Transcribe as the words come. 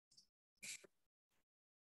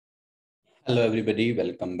Hello everybody,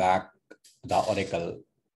 welcome back to the Oracle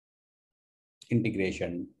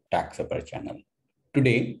Integration TechSupper channel.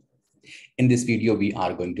 Today, in this video, we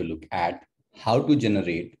are going to look at how to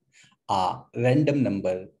generate a random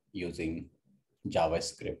number using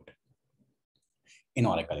JavaScript in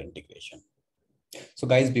Oracle Integration. So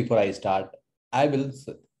guys, before I start, I will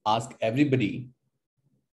ask everybody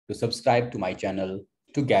to subscribe to my channel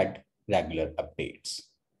to get regular updates.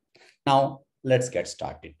 Now, let's get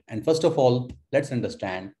started. And first of all, let's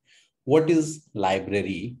understand what is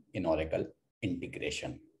library in Oracle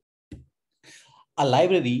Integration. A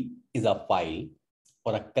library is a file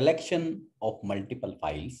or a collection of multiple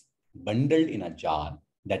files bundled in a jar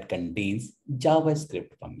that contains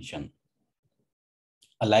JavaScript function.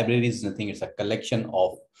 A library is nothing, it's a collection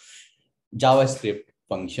of JavaScript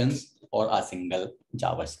functions or a single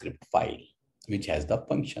JavaScript file which has the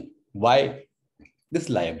function. Why this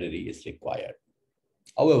library is required?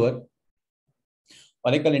 However,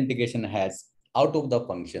 Oracle Integration has out of the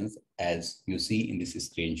functions, as you see in this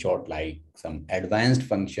screenshot, like some advanced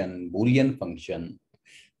function, Boolean function,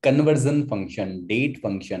 conversion function, date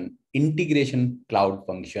function, integration cloud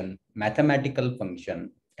function, mathematical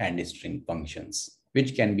function, and string functions,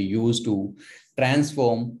 which can be used to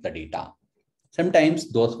transform the data. Sometimes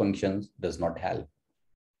those functions does not help.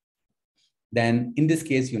 Then in this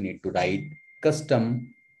case, you need to write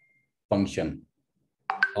custom function.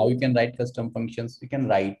 How you can write custom functions? You can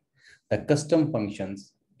write the custom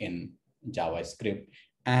functions in JavaScript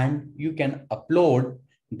and you can upload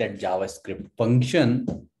that JavaScript function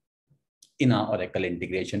in our Oracle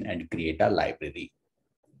Integration and create a library.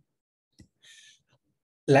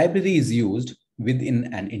 Library is used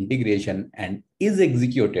within an integration and is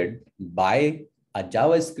executed by a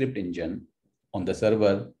JavaScript engine on the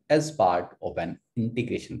server as part of an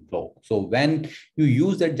integration flow. So when you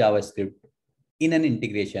use that JavaScript in an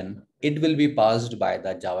integration, it will be passed by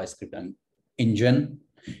the JavaScript engine.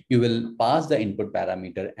 You will pass the input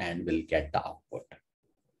parameter and will get the output.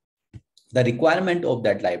 The requirement of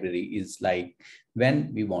that library is like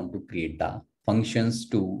when we want to create the functions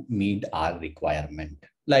to meet our requirement.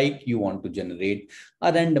 Like you want to generate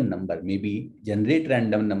a random number, maybe generate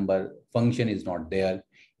random number function is not there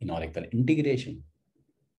in Oracle Integration.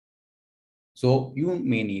 So you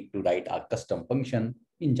may need to write a custom function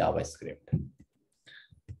in JavaScript.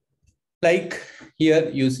 Like here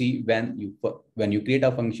you see when you create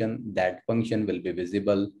a function, that function will be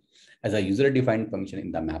visible as a user-defined function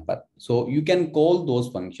in the mapper. So you can call those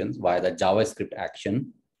functions via the JavaScript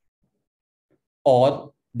action,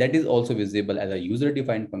 or that is also visible as a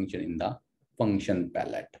user-defined function in the function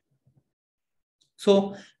palette.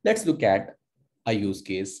 So let's look at a use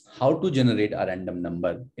case, how to generate a random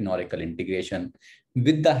number in Oracle Integration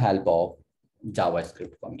with the help of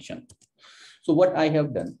JavaScript function. So what I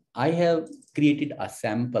have done, I have created a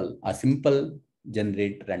simple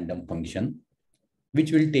generate random function,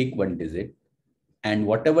 which will take one digit, and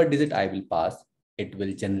whatever digit I will pass, it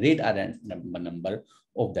will generate a random number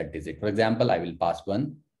of that digit. For example, I will pass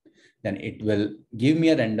 1, then it will give me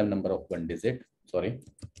a random number of 1 digit. Sorry.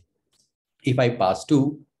 If I pass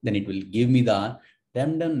 2, then it will give me the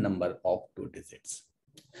random number of 2 digits.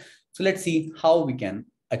 So let's see how we can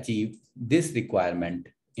achieve this requirement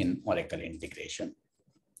in Oracle Integration.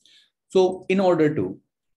 So in order to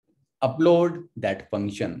upload that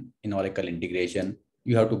function in Oracle Integration,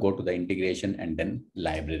 you have to go to the integration and then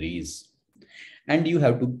libraries. And you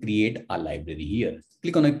have to create a library here.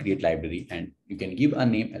 Click on a create library and you can give a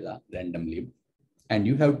name as a random lib. And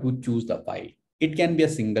you have to choose the file. It can be a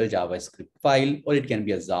single JavaScript file or it can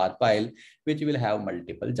be a jar file, which will have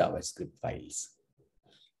multiple JavaScript files.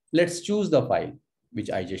 Let's choose the file, which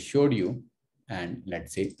I just showed you. And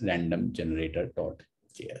let's say random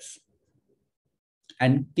generator.js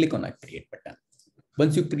and click on a create button.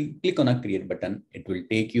 Once you click on a create button, it will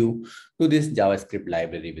take you to this JavaScript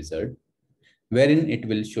library wizard, wherein it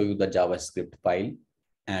will show you the JavaScript file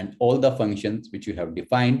and all the functions which you have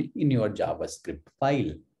defined in your JavaScript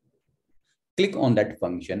file. Click on that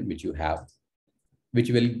function which you have, which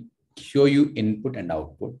will show you input and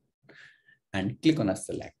output, and click on a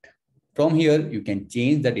select. From here, you can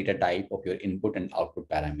change the data type of your input and output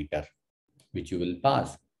parameter, which you will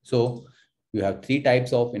pass. So you have 3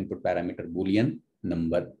 types of input parameter: Boolean,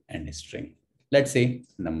 number, and string. Let's say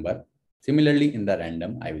number. Similarly, in the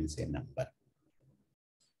random, I will say number.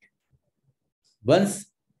 Once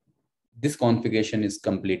this configuration is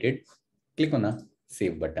completed, click on a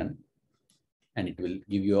save button, and it will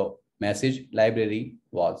give you a message: library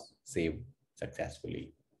was saved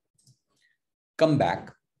successfully. Come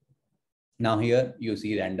back. Now here you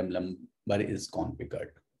see random number is configured.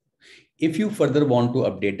 If you further want to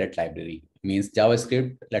update that library, means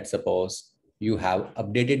JavaScript. Let's suppose you have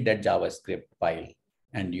updated that JavaScript file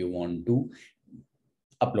and you want to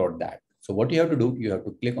upload that. So what you have to do, you have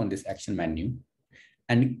to click on this action menu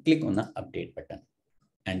and click on the update button.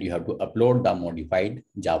 And you have to upload the modified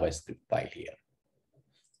JavaScript file here.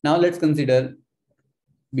 Now let's consider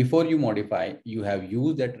before you modify, you have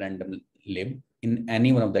used that random lib in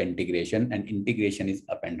any one of the integration, and integration is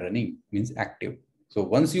up and running, means active. So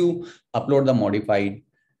once you upload the modified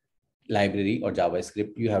library or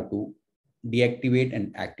JavaScript, you have to deactivate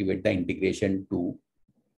and activate the integration to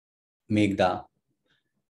make the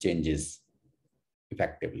changes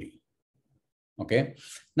effectively. Okay,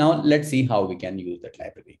 now let's see how we can use that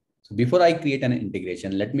library. So before I create an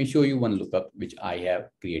integration, let me show you one lookup which I have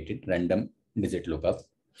created, random digit lookup,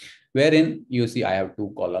 wherein you see I have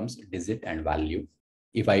two columns, digit and value.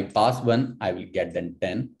 If I pass 1, I will get then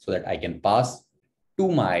 10 so that I can pass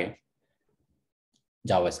to my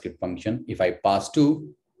JavaScript function. If I pass 2,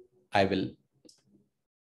 I will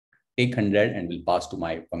take 100 and will pass to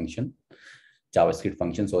my function, JavaScript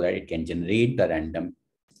function, so that it can generate the random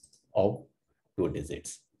of 2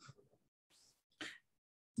 digits.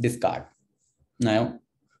 Discard. Now,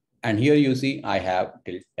 and here you see I have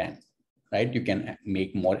till 10, right? You can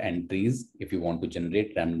make more entries if you want to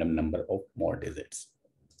generate random number of more digits.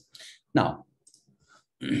 Now,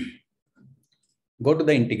 go to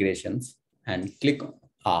the integrations and click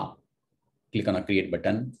on a create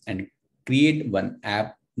button and create one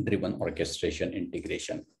app driven orchestration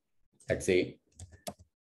integration. Let's say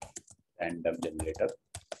random generator,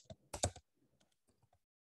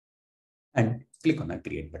 and click on a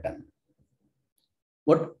create button.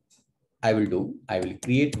 What I will do, I will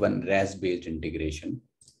create one REST based integration,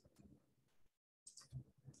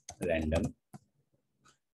 random,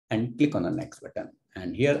 and click on the next button.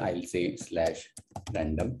 And here I'll say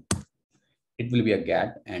 /random. It will be a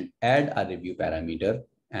get and add a review parameter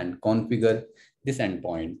and configure this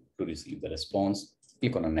endpoint to receive the response.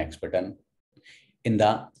 Click on the next button. In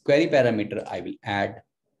the query parameter, I will add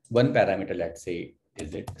one parameter, let's say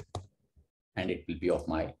digit, and it will be of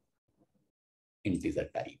my integer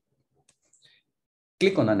type.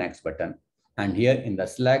 Click on the next button. And here in the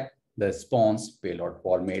select the response payload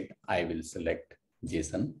format, I will select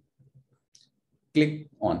JSON. Click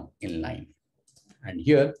on inline. And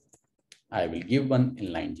here I will give one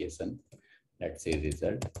inline JSON. Let's say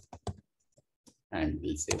result, and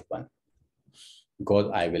we'll say 1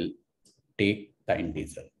 because I will take the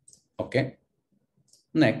integer. Okay.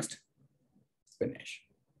 Next, finish.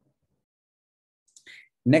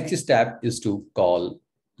 Next step is to call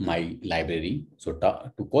my library. So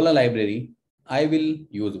to call a library, I will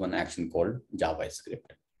use one action called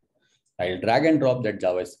JavaScript. I'll drag and drop that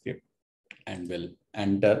JavaScript and will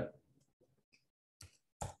enter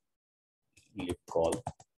lib call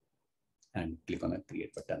and click on a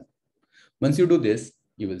create button. Once you do this,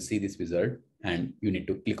 you will see this result and you need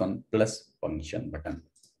to click on plus function button.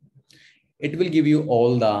 It will give you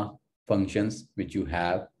all the functions which you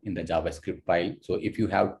have in the JavaScript file. So if you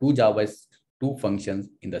have two functions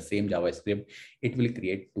in the same JavaScript, it will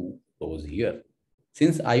create 2 rows here.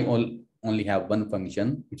 Since I only have one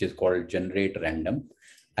function, which is called generate random,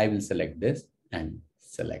 I will select this and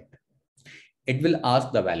select. It will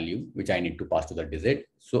ask the value which I need to pass to the digit.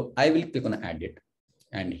 So I will click on add it.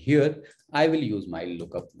 And here I will use my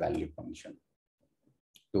lookup value function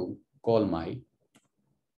to call my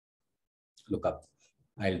lookup.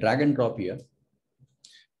 I'll drag and drop here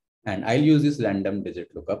and I'll use this random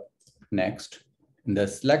digit lookup. Next, in the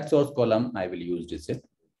select source column, I will use digit,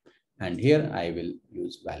 and here I will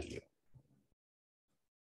use value.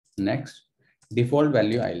 Next, default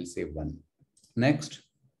value, I'll say 1. Next,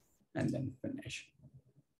 and then finish.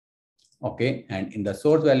 Okay, and in the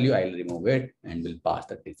source value, I'll remove it and will pass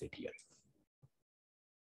the digit here.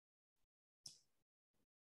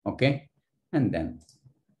 Okay, and then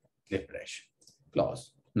refresh,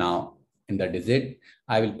 close. Now in the digit,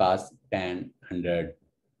 I will pass 10, 100,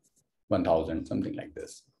 1000, something like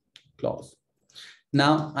this, close.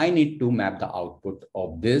 Now I need to map the output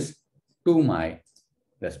of this to my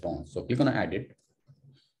response. So click on edit.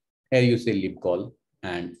 Here you say libcall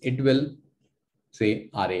and it will say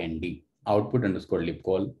RAND, output underscore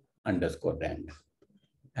libcall underscore rand,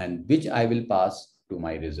 and which I will pass to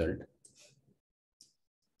my result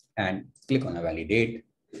and click on a validate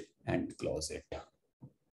and close it.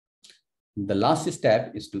 The last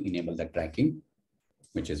step is to enable the tracking,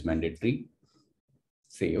 which is mandatory.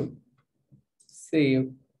 Save,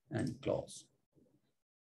 save, and close.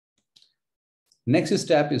 Next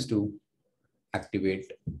step is to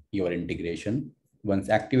activate your integration. Once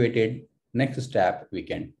activated, next step, we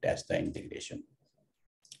can test the integration.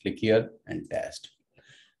 Click here and test.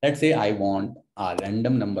 Let's say I want a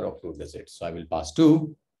random number of 2 digits. So I will pass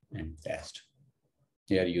 2 and test.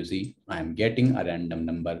 Here you see I am getting a random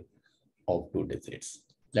number of 2 digits.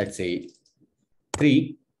 Let's say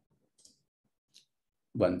 3,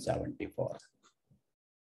 174,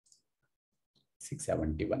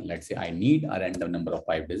 671. Let's say I need a random number of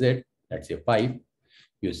 5 digits. Let's say 5.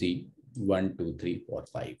 You see 1, 2, 3, 4,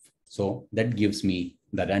 5. So that gives me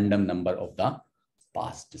the random number of the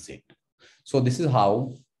pass digit. So this is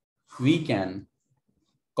how we can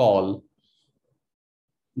call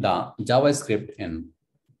the JavaScript in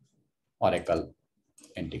Oracle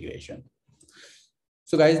integration.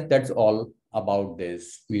 So guys, that's all about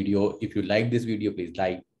this video. If you like this video, please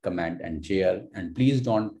like, comment, and share. And please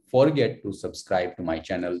don't forget to subscribe to my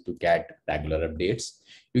channel to get regular updates.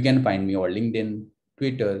 You can find me on LinkedIn,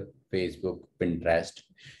 Twitter, Facebook, Pinterest.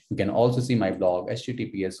 You can also see my blog,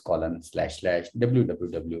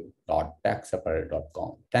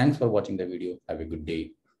 https://www.techsupper.com. Thanks for watching the video. Have a good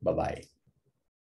day. Bye-bye.